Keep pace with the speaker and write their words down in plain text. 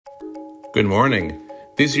Good morning.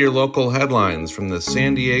 These are your local headlines from the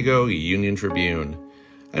San Diego Union Tribune.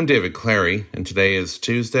 I'm David Clary, and today is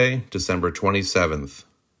Tuesday, December 27th.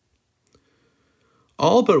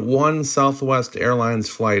 All but one Southwest Airlines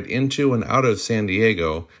flight into and out of San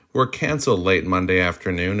Diego were canceled late Monday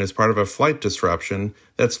afternoon as part of a flight disruption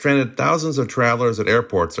that stranded thousands of travelers at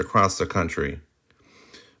airports across the country.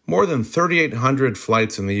 More than 3,800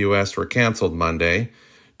 flights in the U.S. were canceled Monday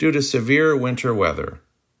due to severe winter weather.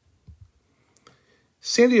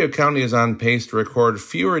 San Diego County is on pace to record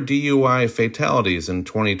fewer DUI fatalities in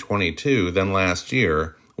 2022 than last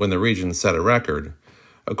year, when the region set a record,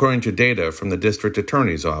 according to data from the District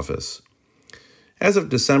Attorney's Office. As of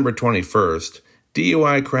December 21st,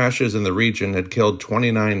 DUI crashes in the region had killed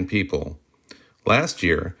 29 people. Last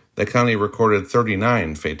year, the county recorded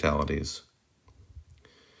 39 fatalities.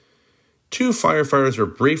 2 firefighters were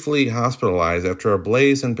briefly hospitalized after a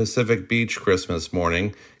blaze in Pacific Beach Christmas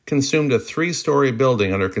morning consumed a 3-story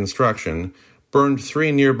building under construction, burned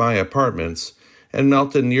 3 nearby apartments, and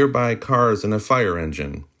melted nearby cars and a fire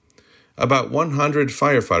engine. About 100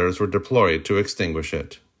 firefighters were deployed to extinguish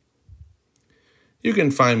it. You can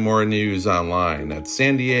find more news online at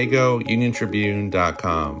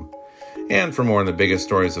SanDiegoUnionTribune.com. And for more on the biggest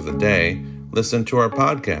stories of the day, listen to our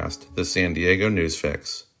podcast, The San Diego News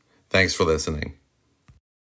Fix. Thanks for listening.